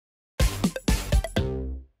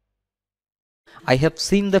I have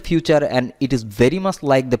seen the future and it is very much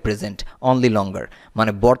like the present only লঙ্গার।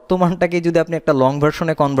 মানে বর্তমানটাকে যদি আপনি একটা long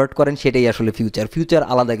ভার্সনে কনভার্ট করেন সেটাই আসলে ফিউচার। ফিউচার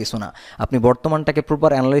আলাদা কিছু না, আপনি বর্তমানটাকে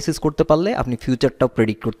প্রপার অ্যানালাইসিস করতে পারলে আপনি ফিউচারটাও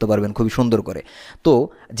প্রেডিক্ট করতে পারবেন খুবই সুন্দর করে। তো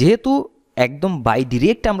যেহেতু একদম বাই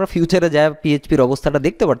ডিরেক্ট আমরা ফিউচারে যা পিএইচপির অবস্থাটা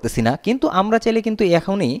দেখতে পারতেছি না, কিন্তু আমরা চাইলে কিন্তু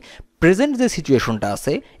এখনই প্রেজেন্ট যে সিচুয়েশনটা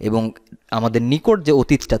আছে এবং আমাদের নিকট যে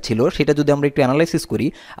অতীতটা ছিল সেটা যদি আমরা একটু অ্যানালাইসিস করি,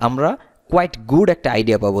 আমরা কোয়াইট গুড একটা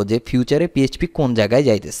আইডিয়া পাবো যে ফিউচারে পিএইচপি কোন জায়গায়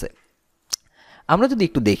যাইতেছে। আমরা যদি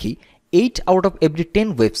একটু দেখি, 8 out of every 10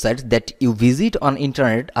 websites that you visit on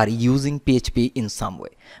internet are using PHP in some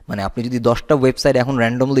way। মানে আপনি যদি 10টা ওয়েবসাইট এখন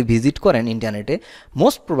র্যান্ডমলি ভিজিট করেন ইন্টারনেটে,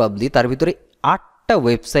 মোস্ট প্রবাবলি তার ভিতরে 8টা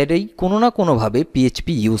ওয়েবসাইটেই কোনো না কোনোভাবে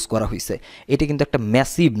পিএইচপি ইউজ করা হয়েছে। এটা কিন্তু একটা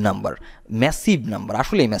ম্যাসিভ নাম্বার,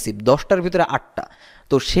 আসলেই ম্যাসিভ, 10টার ভিতরে 8টা।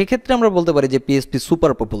 তো সেক্ষেত্রে আমরা বলতে পারি যে পিএইচপি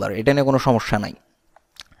সুপার পপুলার, এটা নিয়ে কোনো সমস্যা নাই।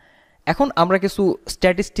 এখন আমরা কিছু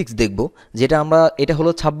স্ট্যাটিস্টিক্স দেখব, এটা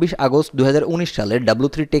হলো 26 আগস্ট 2019 সালের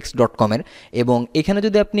w3text.com এর। এবং এখানে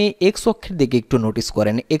যদি আপনি এক্স অক্ষের দিকে একটু নোটিস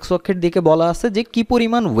করেন, এক্স অক্ষের দিকে বলা আছে যে কী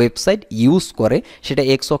পরিমাণ ওয়েবসাইট ইউজ করে, সেটা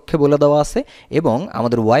এক্স অক্ষে বলে দেওয়া আছে। এবং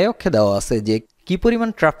আমাদের ওয়াই অক্ষে দেওয়া আছে যে কী পরিমাণ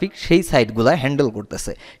ট্রাফিক সেই সাইটগুলো হ্যান্ডেল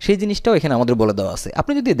করতেছে, সেই জিনিসটাও এখানে আমাদের বলে দেওয়া আছে।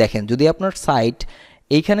 আপনি যদি দেখেন, যদি আপনার সাইট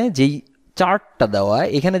এইখানে যেই চার্টটা দেওয়া,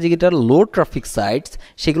 এখানে যেটা লো ট্রাফিক সাইটস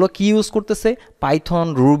সেগুলো কি ইউজ করতেছে, Python,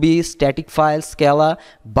 Ruby, static file, scala.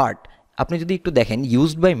 But আপনি যদি একটু দেখেন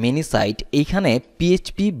ইউজড বাই মেনি সাইট, এইখানে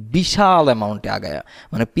পিএইচপি বিশাল অ্যামাউন্টে আগায়া,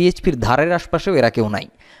 মানে পিএইচপির ধারের আশপাশেও এরা কেউ নাই।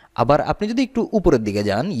 আবার আপনি যদি একটু উপরের দিকে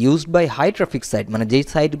যান, used by high traffic site, মানে যেই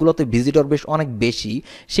সাইটগুলোতে ভিজিটর বেশ অনেক বেশি,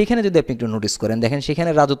 সেখানে যদি আপনি একটু নোটিস করেন, দেখেন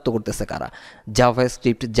সেখানে রাজত্ব করতেছে কারা, জাভা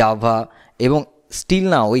স্ক্রিপ্ট, জাভা। এবং স্টিল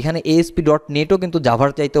না, ওইখানে ASP.NETও কিন্তু জাভার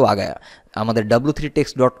চাইতেও আগায়া। আমাদের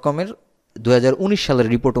w3text.com এর 2019 সালের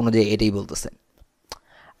রিপোর্ট অনুযায়ী এটাই বলতেছে।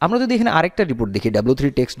 আমরা যদি এখানে আরেকটা রিপোর্ট দেখি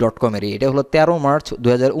w3text.com এর, এটা হলো 13 মার্চ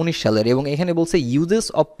 2019 সালের, এবং এখানে বলছে uses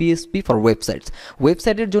of PHP for websites,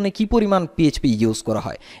 ওয়েবসাইটের জন্য কী পরিমাণ পিএইচপি ইউজ করা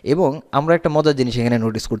হয়। এবং আমরা একটা মজার জিনিস এখানে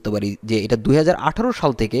নোটিস করতে পারি যে এটা 2018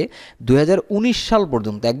 সাল থেকে 2019 সাল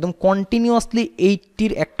পর্যন্ত একদম কন্টিনিউয়াসলি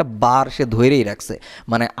 80-র একটা বার সে ধরেই রাখছে,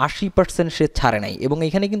 মানে 80% সে ছাড়ে নাই। এবং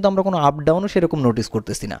এখানে কিন্তু আমরা কোনো আপ ডাউনও সেরকম নোটিস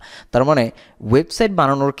করতেছি না। তার মানে ওয়েবসাইট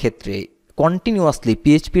বানানোর ক্ষেত্রে কন্টিনিউয়াসলি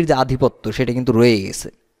পিএইচপির যে আধিপত্য সেটা কিন্তু রয়ে গেছে।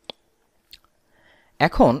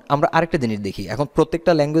 এখন আমরা আরেকটা জিনিস দেখি, এখন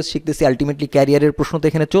প্রত্যেকটা ল্যাঙ্গুয়েজ শিখতেছি, আলটিমেটলি ক্যারিয়ারের প্রশ্ন তো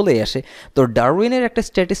এখানে চলেই আসে। তো ডারউইনের একটা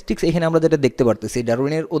স্ট্যাটিস্টিক্স এখানে আমরা যেটা দেখতে পারতেছি,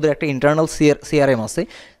 ডারউইনের ওদের একটা ইন্টারনাল সিআরএম আছে,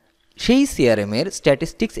 সেই সিআরএমের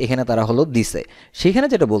স্ট্যাটিস্টিক্স এখানে তারা হলো দিছে। সেখানে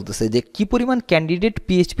যেটা বলতেছে যে কী পরিমাণ ক্যান্ডিডেট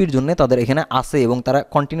পিএইচপির জন্য তাদের এখানে আসে এবং তারা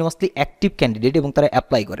কন্টিনিউয়াসলি অ্যাক্টিভ ক্যান্ডিডেট এবং তারা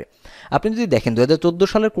অ্যাপ্লাই করে। আপনি যদি দেখেন 2014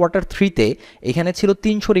 সালের কোয়ার্টার 3-তে এখানে ছিল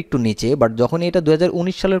 300-র একটু নিচে, বাট যখনই এটা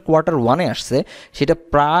 2019 সালের কোয়ার্টার 1-এ আসছে সেটা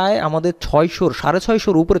প্রায় আমাদের 600,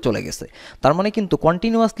 650-র উপরে চলে গেছে। তার মানে কিন্তু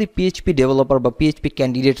কন্টিনিউয়াসলি পিএইচপি ডেভেলপার বা পিএইচপি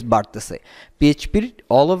ক্যান্ডিডেটস বাড়তেছে, পিএইচপির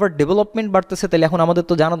অল ওভার ডেভেলপমেন্ট বাড়তেছে। তাহলে এখন আমাদের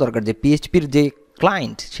তো জানা দরকার যে পিএইচপির যে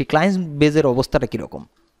ক্লায়েন্ট, সেই ক্লায়েন্ট বেজের অবস্থাটা কীরকম।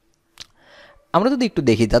 আমরা যদি একটু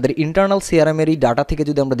দেখি তাদের ইন্টারনাল সিআরএমের এই ডাটা থেকে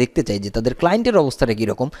যদি আমরা দেখতে চাই যে তাদের ক্লায়েন্টের অবস্থাটা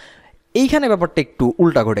কীরকম, এইখানে ব্যাপারটা একটু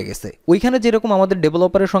উল্টা ঘটে গেছে। ওইখানে যেরকম আমাদের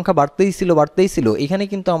ডেভেলপারের সংখ্যা বাড়তেই ছিল, এখানে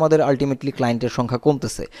কিন্তু আমাদের আলটিমেটলি ক্লায়েন্টের সংখ্যা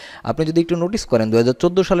কমতেছে। আপনি যদি একটু নোটিস করেন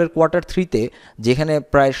 2014 সালের কোয়ার্টার 3-তে যেখানে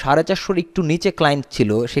প্রায় 450-র একটু নিচে ক্লায়েন্ট ছিল,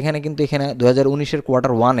 সেখানে কিন্তু এখানে 2019-এর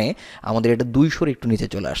কোয়ার্টার 1-এ আমাদের এটা 200-র একটু নিচে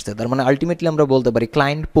চলে আসছে। তার মানে আলটিমেটলি আমরা বলতে পারি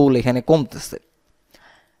ক্লায়েন্ট পুল এখানে কমতেছে।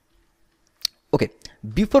 ওকে,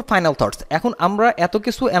 বিফোর ফাইনাল থটস, এখন আমরা এত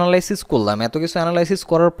কিছু অ্যানালাইসিস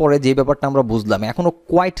করার পরে যে ব্যাপারটা আমরা বুঝলাম, এখনও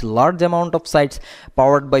quite large amount of sites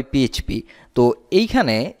powered by PHP. তো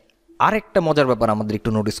এইখানে আরেকটা মজার ব্যাপার আমাদের একটু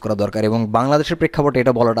নোটিস করা দরকার, এবং বাংলাদেশের প্রেক্ষাপটে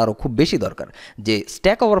এটা বলাটা আরও খুব বেশি দরকার, যে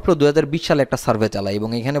স্ট্যাক ওভারফ্লো 2020 সালে একটা সার্ভে চালায় এবং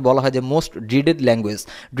এখানে বলা হয় যে মোস্ট ড্রিডেড ল্যাঙ্গুয়েজ,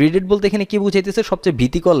 ড্রিডেড বলতে এখানে কী বুঝাইতেছে, সবচেয়ে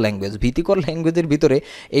ভীতিকর ল্যাঙ্গুয়েজের ভিতরে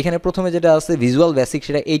এখানে প্রথমে যেটা আছে ভিজুয়াল বেসিক,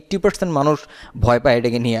 সেটা 80% মানুষ ভয় পায়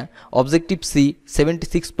এটাকে নিয়ে। অবজেক্টিভ সি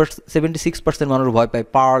 76% মানুষ ভয় পায়।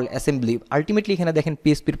 Pearl, assembly. আলটিমেটলি এখানে দেখেন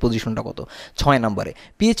পিএইচপির পজিশনটা কত, 6 নম্বরে।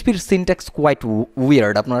 পিএইচপির সিনট্যাক্স কোয়াইট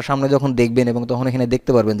উইয়ার্ড, আপনারা সামনে যখন দেখবেন এবং তখন এখানে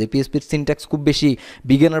দেখতে পারবেন যে পিএইচপির সিনট্যাক্স খুব বেশি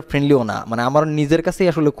বিগিনার ফ্রেন্ডলিও না, মানে আমার নিজের কাছেই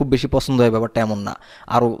আসলে খুব বেশি পছন্দ হয় ব্যাপারটা এমন না,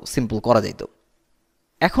 আরও সিম্পল করা যাইত।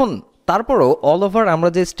 এখন তারপরও অল ওভার আমরা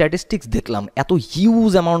যে স্ট্যাটিস্টিক্স দেখলাম, এত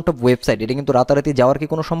হিউজ অ্যামাউন্ট অফ ওয়েবসাইট, এটা কিন্তু রাতারাতি যাওয়ার কি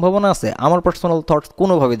কোনো সম্ভাবনা আছে? আমার পার্সোনাল থটস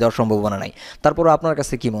কোনোভাবে যাওয়ার সম্ভাবনা নাই। তারপরও আপনার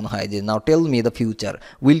কাছে কি মনে হয় যে নাও tell me the future,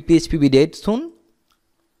 will PHP be dead soon?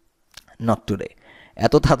 Not today.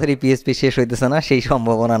 এত তাড়াতাড়ি পিএইচপি শেষ হইতেছে না, সেই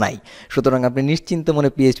সম্ভাবনা নাই। সুতরাং আপনি নিশ্চিন্ত মনে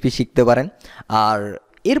পিএইচপি শিখতে পারেন। আর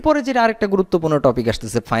এরপরে যেটা আরেকটা গুরুত্বপূর্ণ টপিক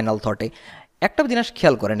আসতেছে ফাইনাল থটে, একটা জিনিস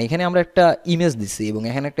খেয়াল করেন, এখানে আমরা একটা ইমেজ দিছি এবং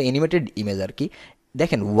এখানে একটা অ্যানিমেটেড ইমেজ আর কি।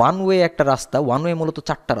 দেখেন ওয়ান ওয়ে একটা রাস্তা, ওয়ান ওয়ে মূলত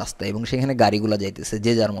চারটা রাস্তা এবং সেখানে গাড়িগুলো যাইতেছে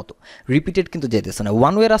যে যার মতো, রিপিটেড কিন্তু যাইতেছে না।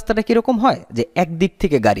 ওয়ান ওয়ে রাস্তাটা কীরকম হয় যে একদিক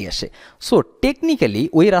থেকে গাড়ি আসে। সো টেকনিক্যালি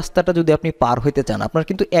ওই রাস্তাটা যদি আপনি পার হইতে চান আপনার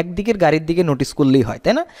কিন্তু একদিকের গাড়ির দিকে নোটিস করলেই হয়,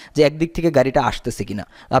 তাই না, যে একদিক থেকে গাড়িটা আসতেছে কিনা।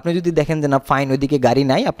 আপনি যদি দেখেন যে না ফাইন ওইদিকে গাড়ি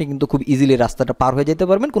নাই, আপনি কিন্তু খুব ইজিলি রাস্তাটা পার হয়ে যেতে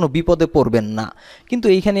পারবেন, কোনো বিপদে পড়বেন না। কিন্তু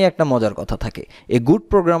এইখানে একটা মজার কথা থাকে, a good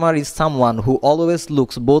programmer is someone who always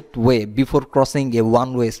looks both way before crossing A one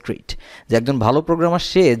way street. যে একজন ভালো প্রোগ্রামার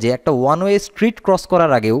সে যে একটা ওয়ান ওয়ে স্ট্রিট ক্রস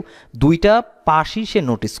করার আগেও দুইটা পাশই সে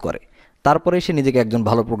নোটিস করে, তারপরে সে নিজেকে একজন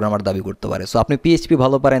ভালো প্রোগ্রামার দাবি করতে পারে। সো আপনি পিএইচপি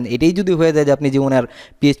ভালো পারেন, এটাই যদি হয়ে যায় যে আপনি জীবনে আর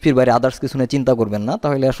পিএইচপির বাইরে আদার্স কিছু নিয়ে চিন্তা করবেন না,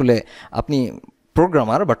 তাহলে আসলে আপনি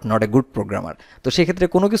programmer but not a good programmer. তো সেক্ষেত্রে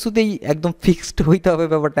কোনো কিছুতেই একদম ফিক্সড হইতে হবে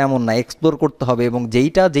ব্যাপারটা এমন না, এক্সপ্লোর করতে হবে এবং যেই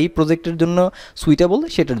প্রজেক্টের জন্য সুইটেবল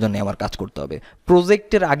সেটার জন্য আমার কাজ করতে হবে।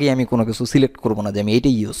 প্রজেক্টের আগে আমি কোনো কিছু সিলেক্ট করবো না যে আমি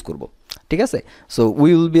এইটাই ইউজ করব, ঠিক আছে। So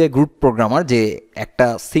will B a good programmer যে একটা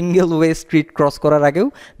সিঙ্গেল ওয়ে স্ট্রিট ক্রস করার আগেও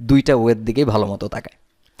দুইটা ওয়ের দিকেই ভালো মতো তাকায়।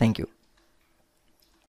 Thank you.